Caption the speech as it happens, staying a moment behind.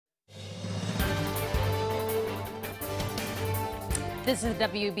This is the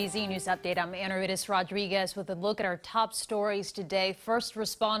WBZ News Update. I'm Anaridis Rodriguez with a look at our top stories today. First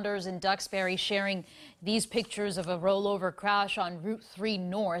responders in Duxbury sharing these pictures of a rollover crash on Route 3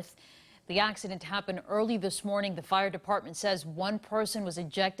 North. The accident happened early this morning. The fire department says one person was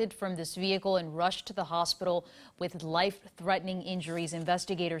ejected from this vehicle and rushed to the hospital with life-threatening injuries.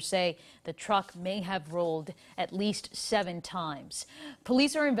 Investigators say the truck may have rolled at least 7 times.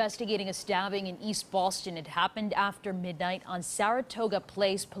 Police are investigating a stabbing in East Boston. It happened after midnight on Saratoga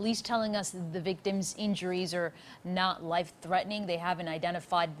Place. Police telling us that the victim's injuries are not life-threatening. They haven't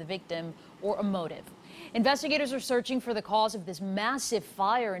identified the victim or a motive. Investigators are searching for the cause of this massive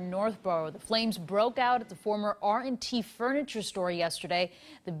fire in Northborough. The flames broke out at the former R&T furniture store yesterday.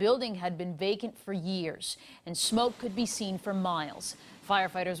 The building had been vacant for years, and smoke could be seen for miles.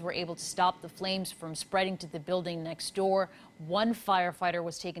 Firefighters were able to stop the flames from spreading to the building next door. One firefighter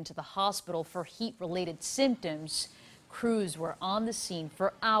was taken to the hospital for heat-related symptoms. Crews were on the scene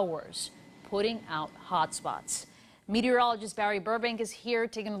for hours, putting out hotspots. Meteorologist Barry Burbank is here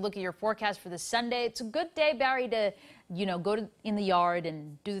taking a look at your forecast for this Sunday. It's a good day, Barry, to, go in the yard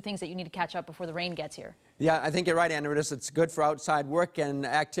and do the things that you need to catch up before the rain gets here. Yeah, I think you're right, Anaridis. It's good for outside work and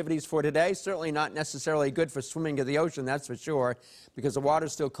activities for today. Certainly not necessarily good for swimming in the ocean, that's for sure, because the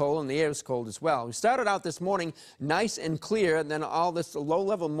water's still cold and the air is cold as well. We started out this morning nice and clear, and then all this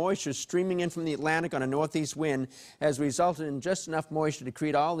low-level moisture streaming in from the Atlantic on a northeast wind has resulted in just enough moisture to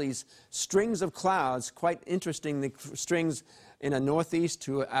create all these strings of clouds. Quite interesting, the strings in a northeast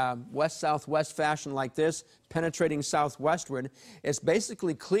to west-southwest fashion like this, penetrating southwestward. It's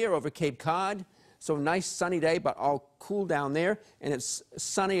basically clear over Cape Cod. So nice sunny day, but all cool down there, and it's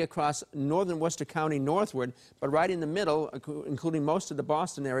sunny across northern Worcester County northward, but right in the middle, including most of the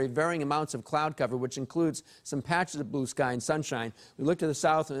Boston area, varying amounts of cloud cover, which includes some patches of blue sky and sunshine. We look to the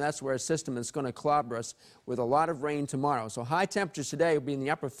south, and that's where a system is going to clobber us with a lot of rain tomorrow. So high temperatures today will be in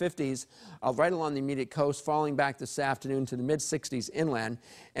the upper 50s, right along the immediate coast, falling back this afternoon to the mid-60s inland.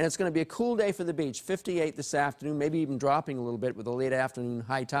 And it's going to be a cool day for the beach, 58 this afternoon, maybe even dropping a little bit with a late afternoon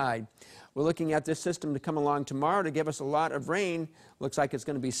high tide. We're looking at this system to come along tomorrow to give us a lot of rain. Looks like it's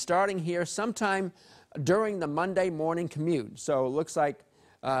going to be starting here sometime during the Monday morning commute. So it looks like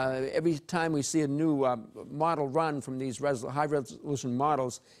every time we see a new model run from these high-resolution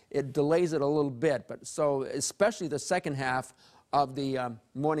models, it delays it a little bit. But so especially the second half of the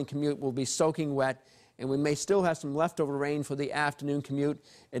morning commute will be soaking wet, and we may still have some leftover rain for the afternoon commute.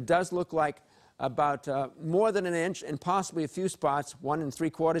 It does look like about more than an inch and possibly a few spots, 1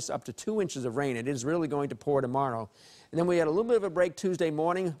 3/4 up to 2 inches of rain. It is really going to pour tomorrow. And then we had a little bit of a break Tuesday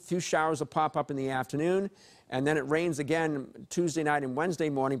morning. A few showers will pop up in the afternoon, and then it rains again Tuesday night and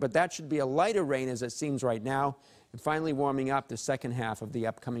Wednesday morning, but that should be a lighter rain as it seems right now, and finally warming up the second half of the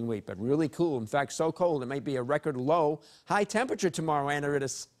upcoming week. But really cool. In fact, so cold it might be a record low high temperature tomorrow,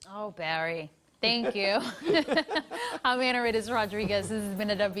 Anaridis. Oh, Barry. Thank you. I'm Anaridis Rodriguez. This has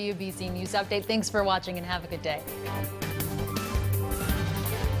been a WBZ News Update. Thanks for watching and have a good day.